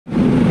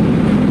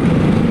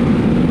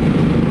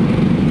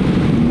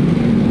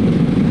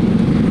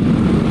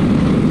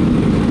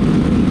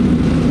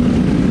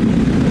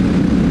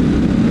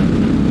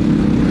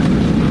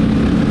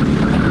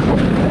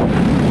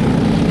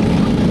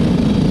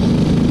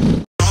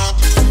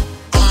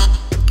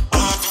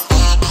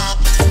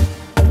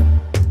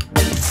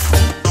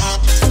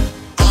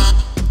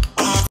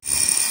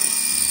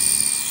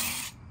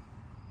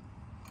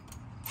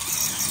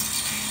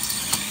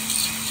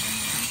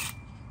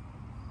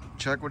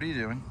Chuck, what are you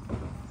doing?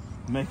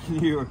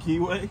 Making you a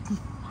keyway.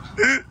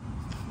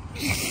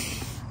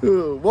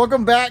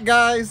 Welcome back,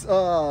 guys.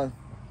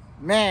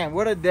 Man,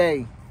 what a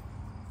day.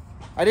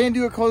 I didn't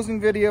do a closing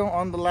video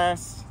on the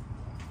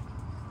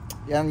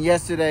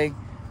yesterday.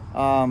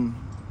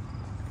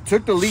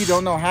 Took the lead,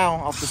 don't know how,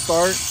 off the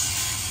start.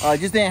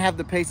 Just didn't have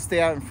the pace to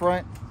stay out in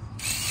front.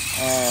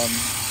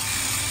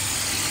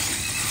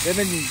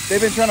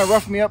 They've been trying to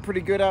rough me up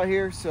pretty good out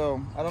here,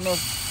 so I don't know.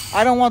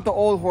 I don't want the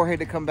old Jorge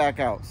to come back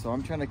out, so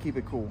I'm trying to keep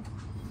it cool.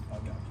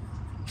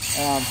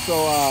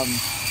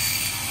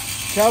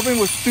 Kelvin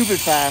was stupid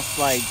fast,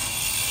 like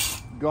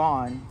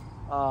gone,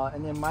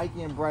 and then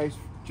Mikey and Bryce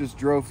just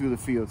drove through the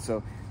field.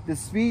 So the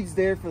speed's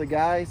there for the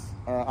guys.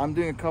 I'm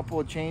doing a couple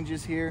of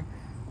changes here.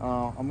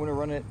 I'm gonna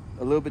run it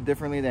a little bit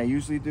differently than I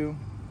usually do.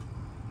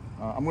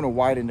 I'm gonna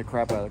widen the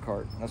crap out of the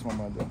cart. That's what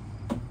I'm gonna do.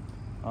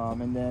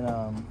 And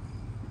then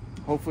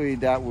hopefully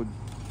that would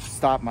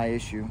stop my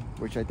issue,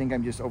 which I think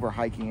I'm just over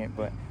hiking it,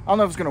 but I don't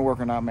know if it's gonna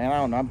work or not, man. I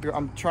don't know.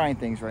 I'm trying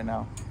things right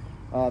now.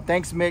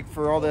 Thanks, Mick,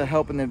 for all the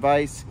help and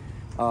advice.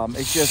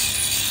 It's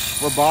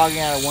just we're bogging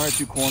out at one or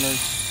two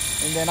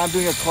corners, and then I'm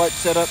doing a clutch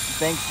setup.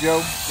 Thanks, Joe,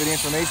 for the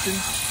information.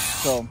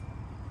 So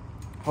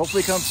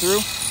hopefully it comes through.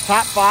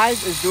 Top 5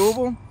 is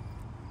doable.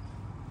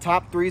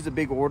 Top 3 is a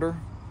big order.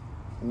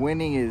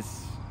 Winning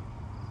is,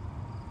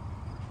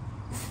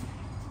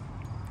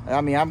 I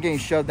mean, I'm getting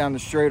shoved down the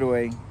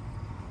straightaway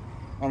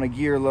on a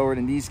gear lower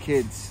than these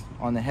kids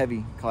on the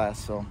heavy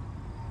class. So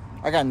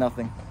I got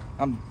nothing.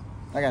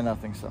 I got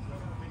nothing. So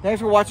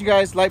thanks for watching,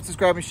 guys. Like,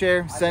 subscribe, and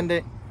share. Send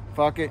it.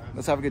 Fuck it.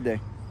 Let's have a good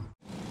day.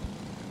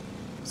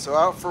 So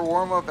out for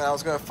warm up, and I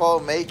was gonna follow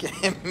Macon.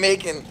 And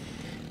Macon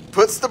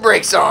puts the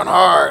brakes on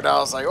hard. I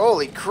was like,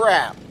 holy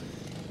crap.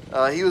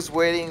 He was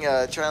waiting,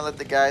 trying to let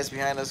the guys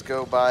behind us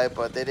go by,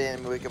 but they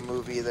didn't make a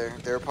move either.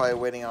 They were probably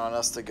waiting on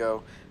us to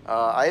go.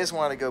 I just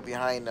wanted to go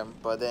behind him,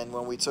 but then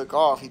when we took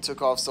off, he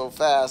took off so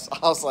fast.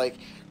 I was like,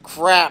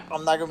 crap,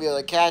 I'm not going to be able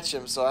to catch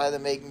him, so I had to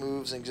make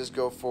moves and just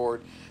go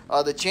forward.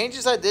 The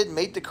changes I did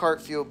made the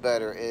cart feel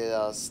better.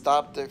 It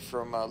stopped it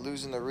from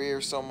losing the rear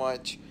so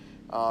much.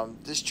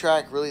 This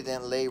track really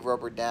didn't lay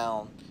rubber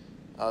down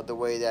the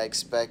way that I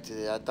expected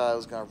it. I thought it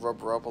was going to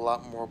rubber up a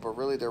lot more, but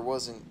really there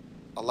wasn't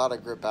a lot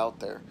of grip out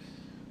there.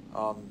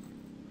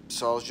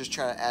 So I was just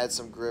trying to add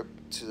some grip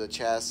to the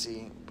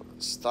chassis,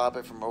 stop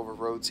it from over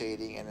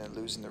rotating and then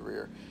losing the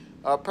rear.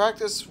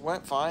 Practice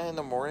went fine in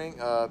the morning.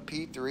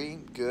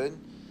 P3 good.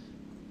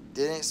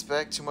 Didn't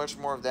expect too much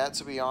more of that,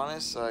 to be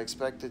honest. I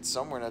expected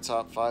somewhere in the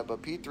top 5,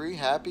 but P3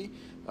 happy.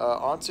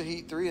 On to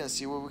Heat 3 and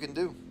see what we can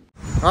do.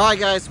 All right,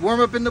 guys,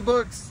 warm up in the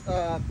books.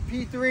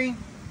 P3,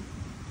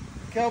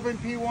 Kelvin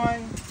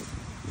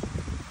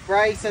P1,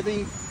 Bryce I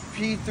think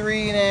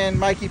P3, and then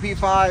Mikey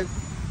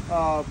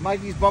P5.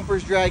 Mikey's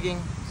bumper's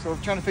dragging, so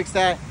we're trying to fix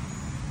that.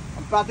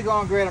 I'm about to go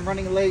on grid. I'm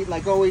running late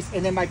like always,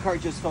 and then my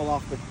cart just fell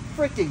off the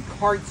freaking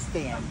cart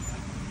stand.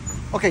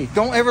 Okay,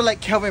 don't ever let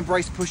Kelvin and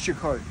Bryce push your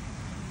cart.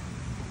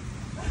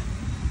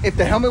 If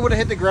the helmet would have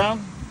hit the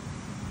ground,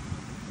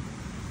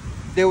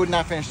 they would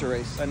not finish the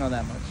race. I know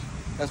that much.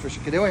 That's for sure,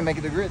 because they wouldn't make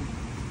it to the grid.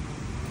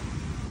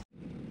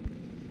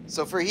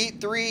 So for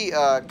Heat 3,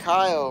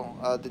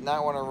 Kyle did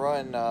not want to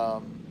run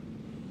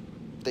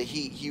the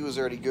heat. He was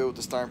already good with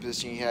the starting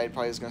position he had. He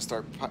probably was going to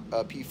start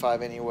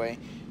P5 anyway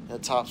in the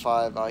top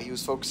 5. He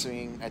was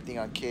focusing, I think,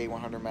 on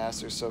K100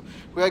 Masters. So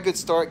we had a good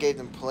start, gave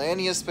them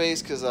plenty of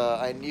space because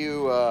I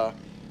knew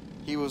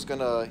he was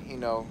going to, you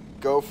know,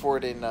 go for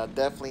it and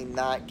definitely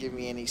not give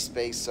me any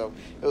space. So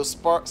it was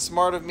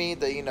smart of me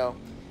to, you know,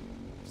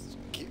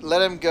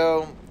 let him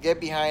go, get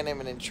behind him,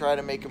 and then try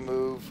to make a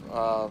move.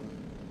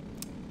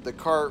 The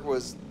cart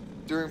was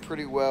doing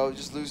pretty well,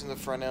 just losing the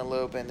front end a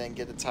little bit and then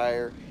get the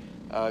tire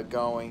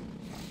going.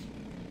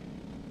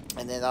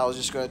 And then I was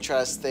just going to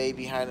try to stay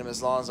behind him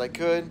as long as I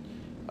could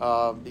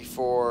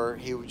before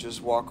he would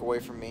just walk away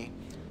from me.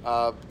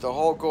 The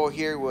whole goal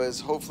here was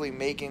hopefully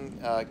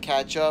making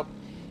catch up,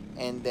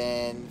 and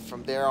then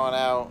from there on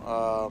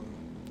out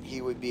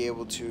he would be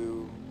able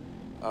to,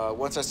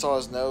 once I saw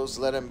his nose,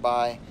 let him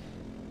by,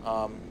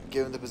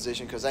 give him the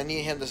position, because I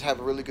need him to have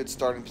a really good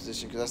starting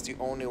position, because that's the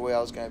only way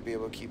I was going to be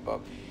able to keep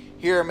up.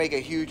 Here I make a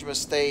huge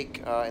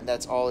mistake, and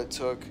that's all it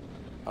took.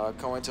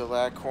 Going to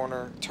that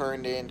corner,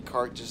 turned in,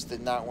 cart just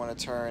did not want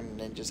to turn, and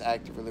then just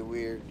acted really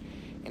weird.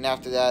 And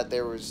after that,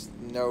 there was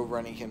no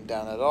running him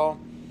down at all.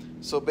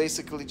 So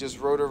basically just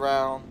rode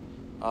around.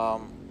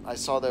 I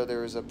saw that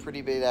there was a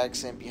pretty big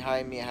accident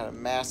behind me. I had a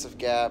massive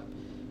gap.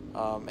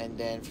 And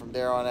then from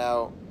there on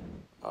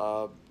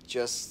out,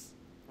 just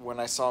when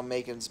I saw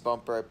Macon's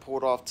bumper, I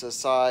pulled off to the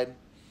side,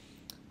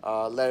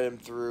 let him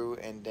through,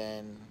 and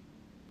then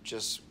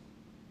just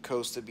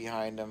coasted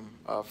behind him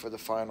for the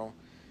final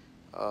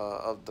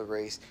of the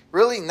race.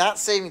 Really not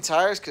saving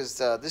tires, because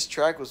this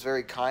track was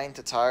very kind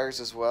to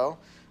tires as well.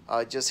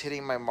 Just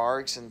hitting my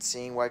marks and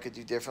seeing what I could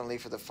do differently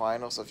for the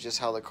finals of just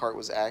how the cart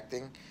was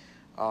acting.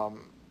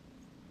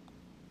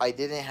 I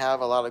didn't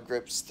have a lot of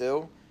grip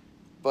still,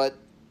 but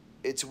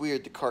it's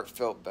weird, the cart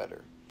felt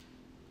better.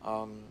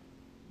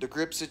 the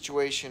grip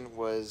situation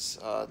was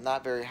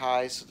not very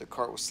high, so the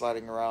cart was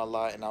sliding around a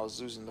lot, and I was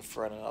losing the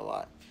front end a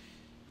lot.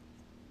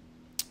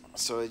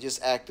 So it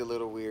just acted a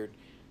little weird.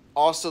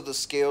 Also, the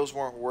scales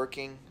weren't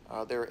working.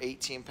 They were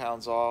 18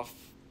 pounds off.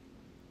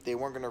 They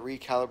weren't going to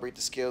recalibrate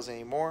the scales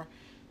anymore.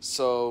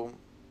 So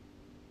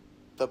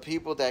the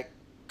people that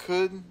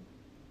could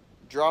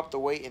drop the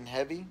weight in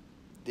heavy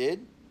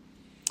did.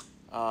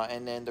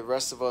 And then the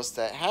rest of us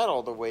that had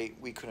all the weight,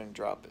 we couldn't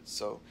drop it.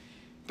 So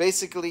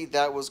basically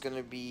that was going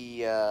to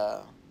be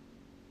the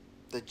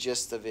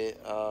gist of it.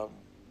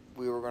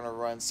 We were going to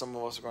run, some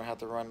of us were going to have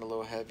to run a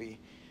little heavy.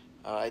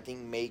 I think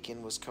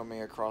Macon was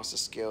coming across the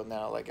scale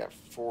now like at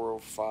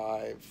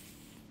 405,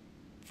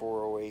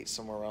 408,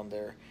 somewhere around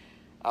there.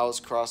 I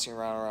was crossing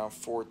around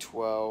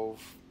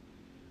 412.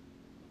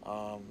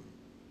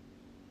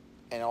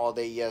 And all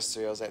day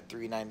yesterday I was at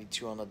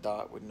 392 on the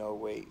dot with no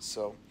weight.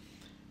 So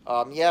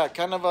yeah,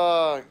 kind of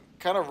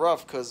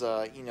rough because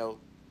you know,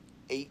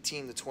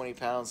 18 to 20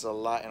 pounds is a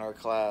lot in our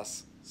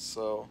class.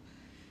 So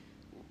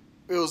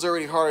it was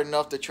already hard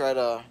enough to try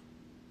to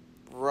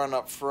run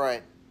up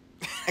front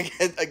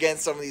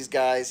against some of these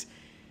guys.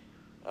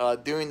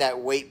 Doing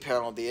that weight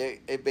penalty,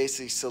 it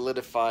basically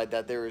solidified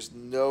that there is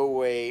no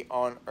way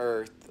on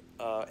earth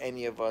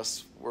any of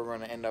us were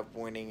going to end up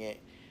winning it.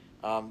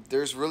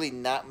 There's really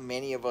not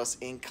many of us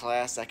in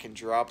class that can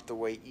drop the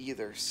weight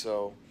either,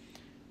 so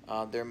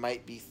there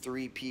might be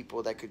 3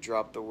 people that could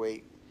drop the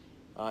weight,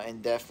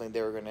 and definitely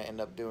they were going to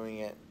end up doing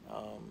it.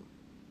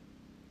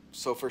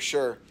 So for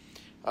sure,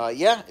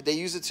 yeah, they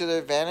use it to their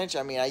advantage.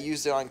 I mean, I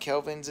used it on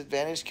Kelvin's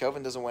advantage.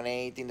 Kelvin doesn't win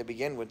anything to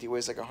begin with. He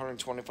weighs like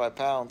 125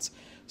 pounds,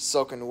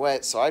 soaking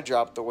wet, so I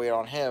dropped the weight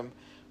on him.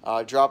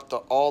 Dropped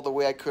all the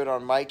way I could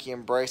on Mikey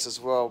and Bryce as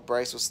well.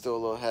 Bryce was still a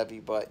little heavy,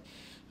 but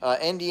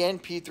in the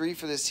end, P3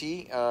 for this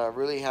heat.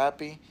 Really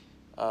happy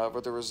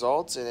with the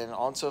results, and then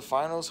on to the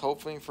finals,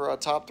 hoping for a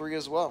top 3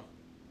 as well.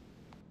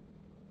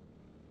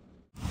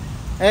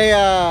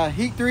 Hey,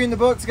 heat 3 in the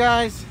books,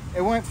 guys.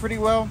 It went pretty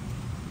well.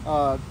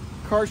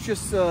 Car's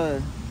just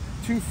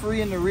too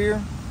free in the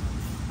rear.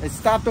 It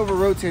stopped over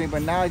rotating,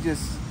 but now it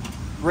just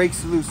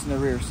brakes loose in the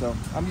rear. So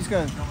I'm just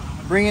gonna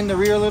bring in the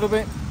rear a little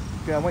bit.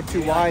 I went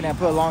too wide and I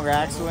put a longer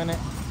axle in it.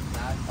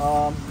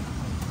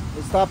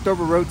 It stopped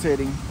over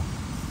rotating.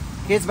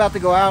 Kid's about to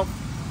go out.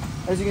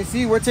 As you can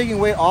see, we're taking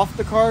weight off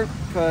the cart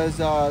because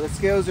the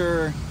scales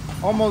are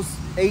almost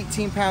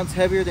 18 pounds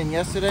heavier than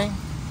yesterday.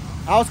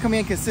 I was coming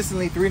in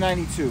consistently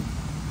 392.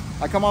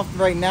 I come off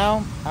right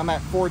now, I'm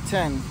at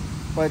 410,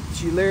 but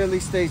she literally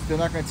states they're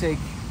not gonna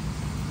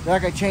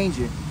change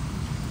it.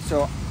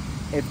 So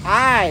if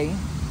I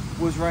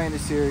was running the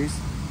series,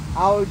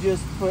 I would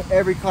just put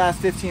every class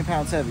 15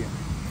 pounds heavier.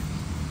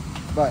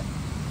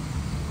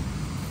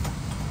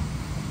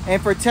 And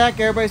for tech,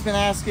 everybody's been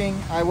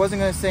asking. I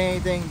wasn't gonna say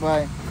anything,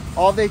 but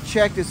all they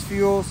checked is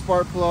fuel,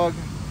 spark plug,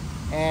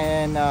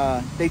 and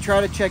they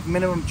try to check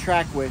minimum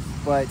track width,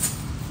 but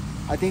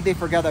I think they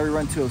forgot that we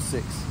run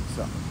 206.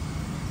 So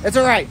it's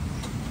all right.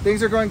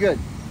 Things are going good.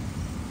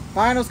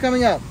 Finals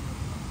coming up.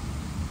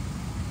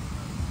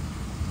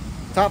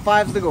 Top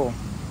 5's the goal.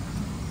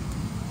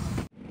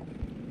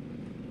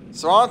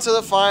 So on to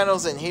the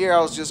finals, and here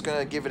I was just going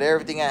to give it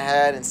everything I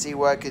had and see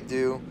what I could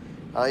do,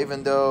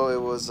 even though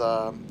it was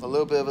a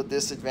little bit of a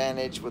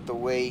disadvantage with the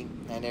weight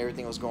and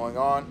everything was going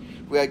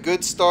on. We had a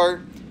good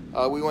start.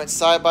 We went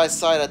side by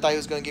side. I thought he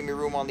was going to give me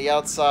room on the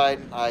outside.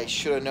 I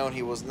should have known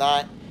he was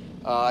not.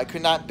 I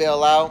could not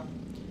bail out.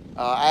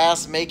 I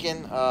asked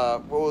Macon,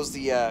 what was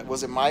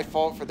was it my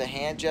fault for the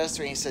hand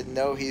gesture? And he said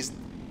no, he's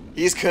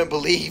couldn't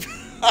believe.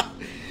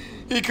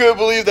 He couldn't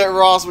believe that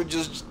Ross would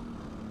just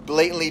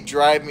blatantly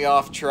drive me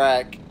off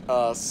track.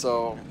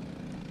 So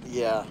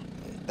yeah,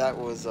 that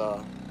was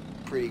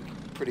pretty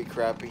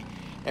crappy.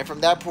 And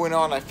from that point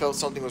on, I felt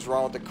something was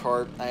wrong with the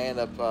cart. I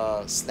ended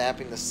up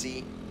snapping the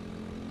seat,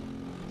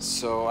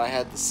 so I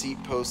had the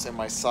seat post in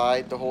my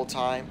side the whole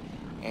time,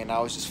 and I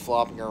was just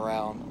flopping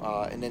around.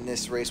 And then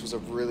this race was a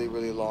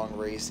really long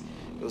race.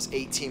 It was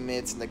 18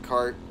 minutes in the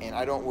cart, and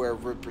I don't wear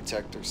rib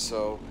protectors,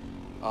 so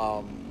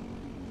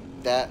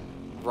that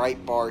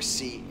right bar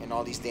seat and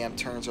all these damn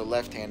turns are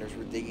left-handers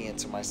were digging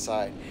into my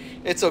side.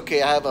 It's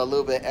okay, I have a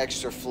little bit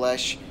extra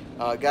flesh.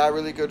 Got a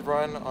really good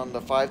run on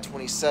the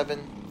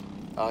 527.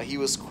 He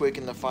was quick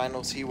in the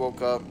finals. He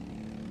woke up.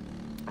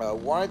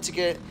 Wanted to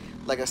get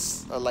like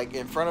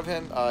in front of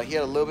him. He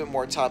had a little bit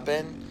more top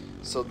end,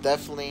 so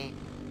definitely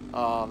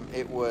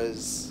it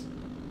was.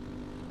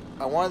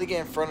 I wanted to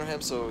get in front of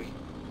him, so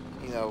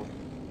you know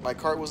my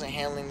cart wasn't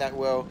handling that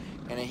well,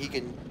 and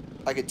then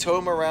I could tow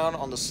him around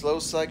on the slow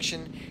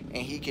section,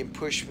 and he can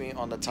push me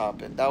on the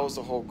top end. That was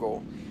the whole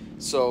goal.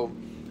 So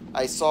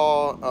I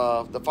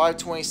saw the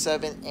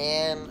 527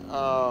 and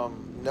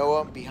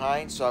Noah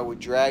behind, so I would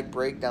drag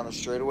brake down the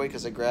straightaway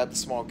because I grabbed the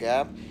small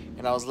gap,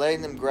 and I was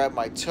letting them grab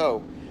my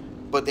toe.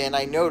 But then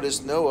I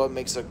noticed Noah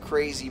makes a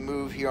crazy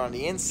move here on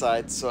the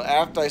inside, so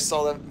after I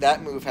saw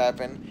that move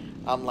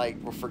happen, I'm like,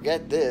 well,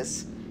 forget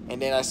this.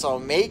 And then I saw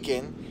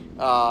Macon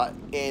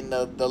and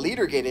the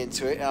leader get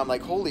into it, and I'm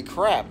like, holy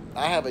crap,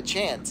 I have a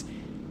chance.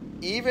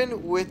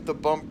 even with the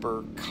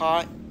bumper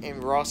caught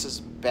in Ross's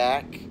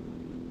back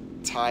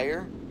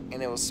tire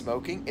and it was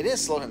smoking, it didn't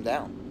slow him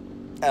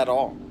down at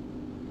all.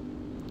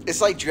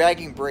 It's like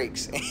dragging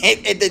brakes.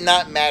 It did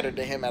not matter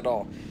to him at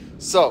all.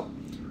 So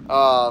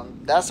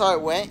that's how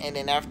it went. And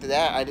then after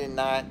that, I did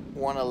not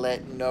want to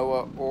let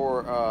Noah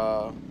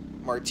or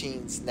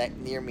Martine's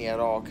near me at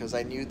all, because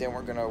I knew they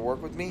weren't going to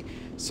work with me.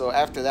 So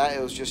after that,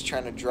 it was just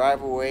trying to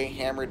drive away,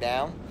 hammer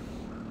down.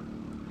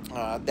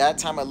 That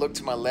time I looked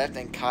to my left,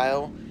 and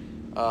Kyle,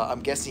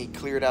 I'm guessing he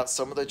cleared out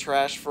some of the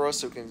trash for us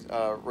so we can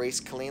race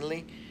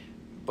cleanly.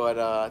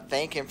 But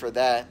thank him for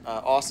that.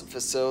 Awesome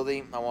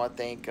facility. I want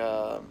to thank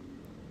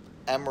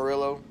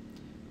Amarillo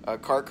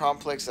Kart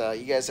Complex.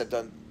 You guys have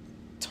done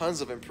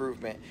tons of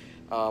improvement.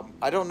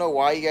 I don't know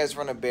why you guys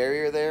run a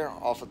barrier there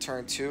off of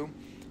turn 2.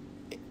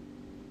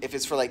 If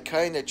it's for like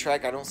cutting the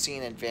track, I don't see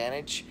an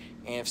advantage.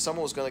 And if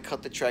someone was going to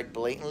cut the track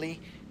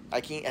blatantly,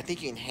 I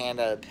think you can hand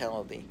out a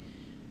penalty.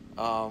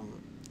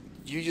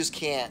 You just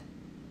can't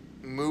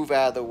move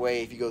out of the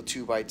way if you go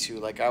 2x2.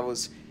 Like, I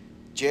was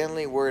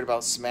generally worried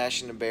about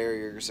smashing the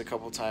barriers a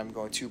couple times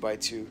going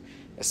 2x2,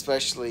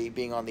 especially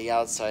being on the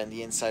outside and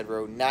the inside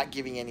road, not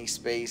giving any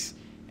space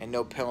and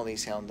no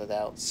penalties handed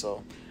out.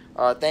 So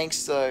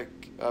thanks to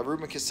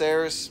Ruben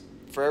Caceres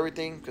for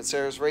everything,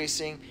 Caceres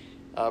Racing,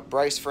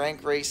 Bryce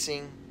Frank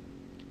Racing,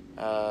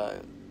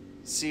 CR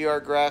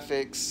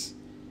Graphics,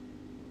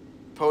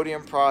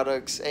 Podium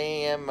Products,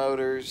 AAM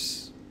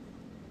Motors,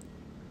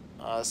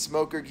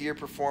 Smoker Gear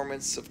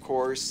Performance, of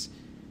course.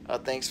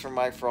 Thanks for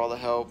Mike for all the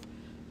help.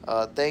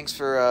 Thanks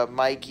for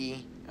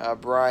Mikey,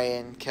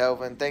 Brian,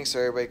 Kelvin. Thanks to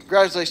everybody.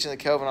 Congratulations to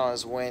Kelvin on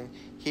his win.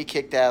 He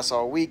kicked ass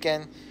all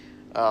weekend.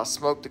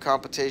 Smoked the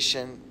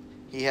competition.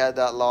 He had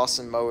that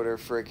Lawson motor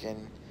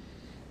freaking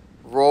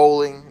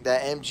rolling,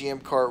 that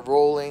MGM kart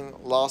rolling,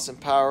 Lawson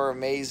power,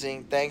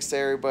 amazing. Thanks to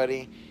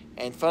everybody.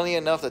 And funny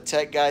enough, the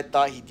tech guy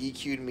thought he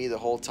DQ'd me the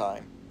whole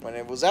time, when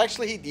it was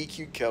actually he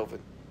DQ'd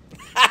Kelvin.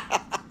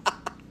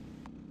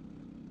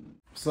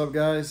 What's up,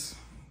 guys?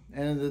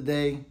 End of the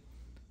day,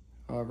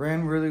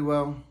 ran really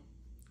well.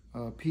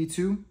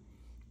 P2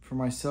 for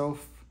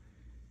myself.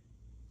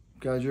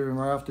 Got driven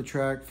right off the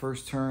track,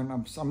 first turn.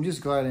 I'm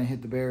just glad I didn't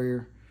hit the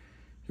barrier.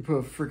 They put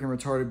a freaking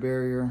retarded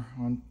barrier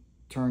on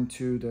turn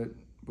 2 that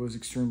was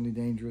extremely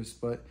dangerous.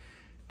 But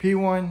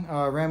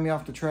P1 ran me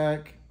off the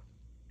track.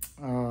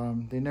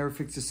 They never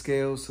fixed the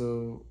scale,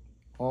 so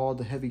all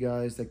the heavy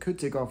guys that could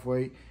take off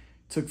weight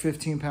took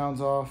 15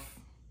 pounds off.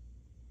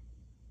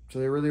 So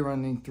they're really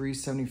running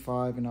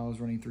 375 and I was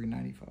running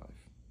 395.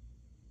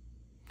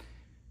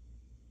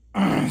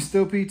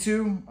 Still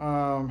P2.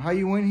 How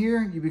you win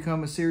here? You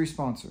become a series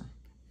sponsor.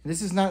 And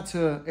this is not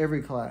to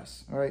every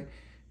class, all right?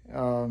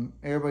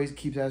 Everybody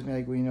keeps asking me,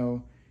 like, well, you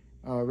know,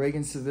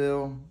 Reagan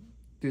Seville,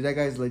 dude, that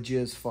guy's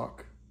legit as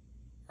fuck.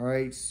 All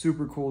right,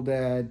 super cool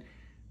dad.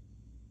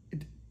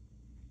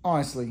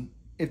 Honestly,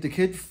 if the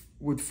kid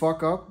would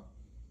fuck up,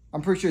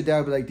 I'm pretty sure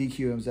dad would like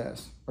DQ his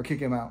ass or kick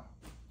him out.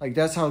 Like,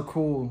 that's how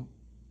cool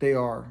they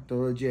are. They're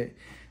legit.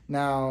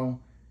 Now,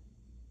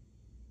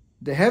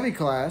 the heavy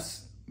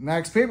class,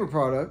 Max Paper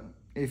Product,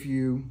 if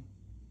you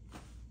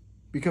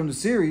become the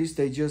series,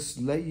 they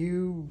just let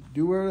you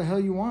do whatever the hell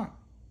you want,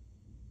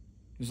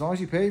 as long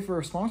as you pay for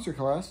a sponsor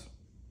class.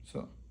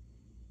 So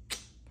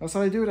that's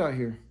how they do it out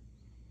here.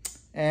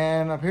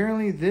 And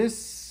apparently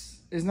this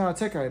is not a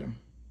tech item.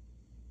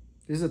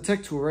 This is a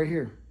tech tool right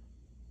here.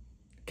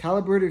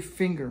 Calibrated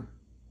finger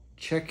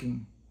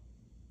checking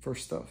for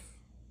stuff.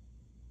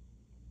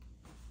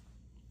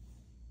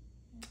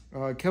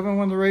 Kevin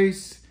won the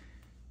race.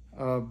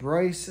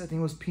 Bryce, I think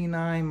it was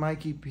P9.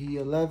 Mikey,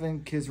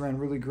 P11. Kids ran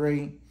really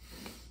great.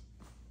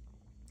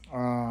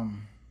 Yeah,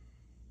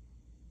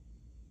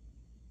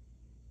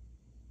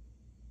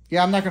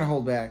 I'm not going to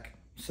hold back.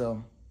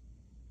 So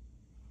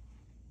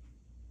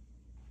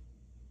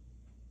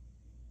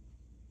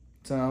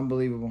it's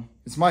unbelievable.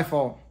 It's my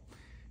fault.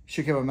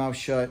 Should keep my mouth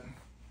shut.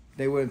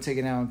 They would have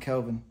taken out on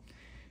Kelvin.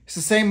 It's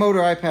the same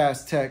motor I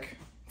passed tech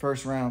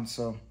first round.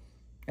 So,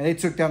 and they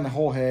took down the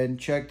whole head,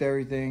 checked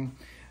everything.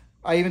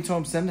 I even told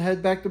them, send the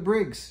head back to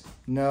Briggs.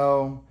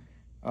 No.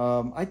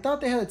 I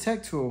thought they had a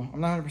tech tool.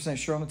 I'm not 100%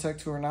 sure on the tech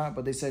tool or not,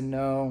 but they said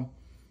no.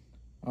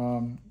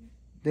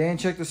 They didn't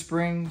check the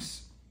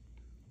springs.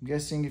 I'm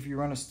guessing if you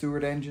run a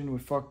Stewart engine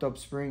with fucked up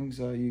springs,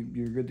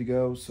 you're good to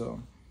go.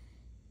 So,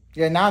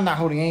 yeah, now I'm not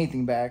holding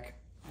anything back.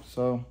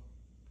 So,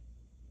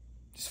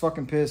 just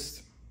fucking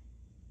pissed.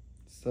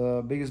 It's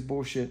the biggest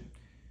bullshit.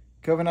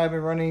 Kevin and I have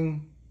been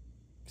running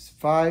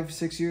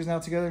 5-6 years now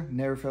together.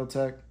 Never failed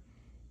tech.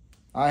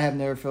 I have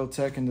never failed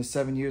tech in the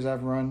 7 years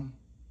I've run.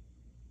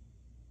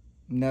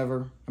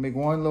 Never. I make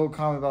one little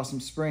comment about some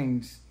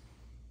springs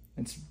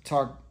and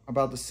talk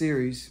about the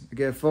series. I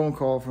get a phone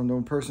call from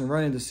the person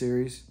running the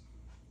series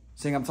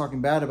saying I'm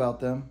talking bad about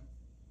them.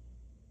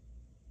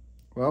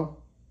 Well,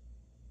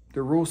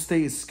 the rule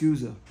state is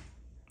SCUSA.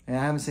 And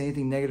I haven't said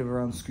anything negative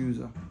around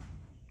SCUSA.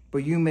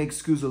 But you make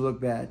SCUSA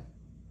look bad.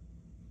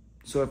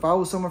 So if I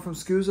was someone from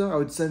SCUSA, I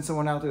would send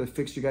someone out there to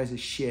fix your guys'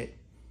 shit.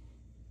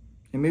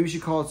 And maybe you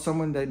should call it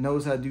someone that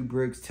knows how to do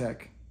Briggs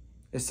tech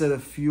instead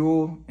of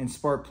fuel and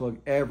spark plug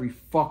every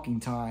fucking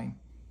time.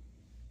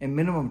 And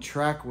minimum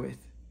track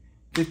width,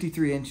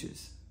 53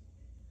 inches.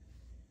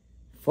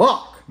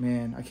 Fuck,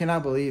 man. I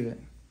cannot believe it.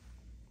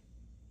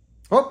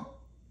 Oh,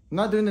 I'm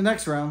not doing the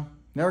next round.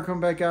 Never come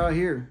back out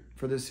here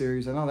for this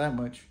series. I know that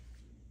much.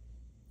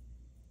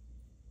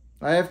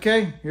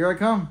 IFK, here I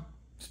come.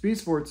 Speed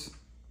Sports.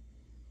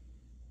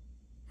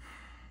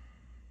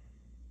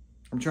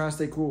 I'm trying to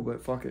stay cool,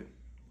 but fuck it.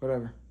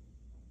 Whatever.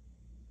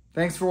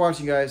 Thanks for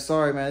watching, guys.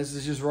 Sorry, man. This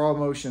is just raw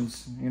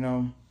emotions. You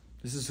know,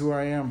 this is who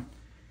I am.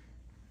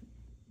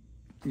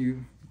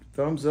 You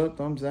thumbs up,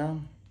 thumbs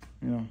down.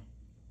 You know,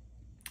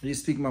 I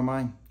just speak my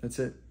mind. That's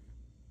it.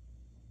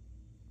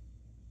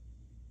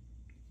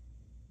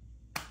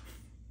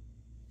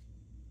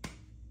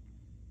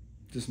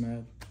 Just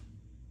mad.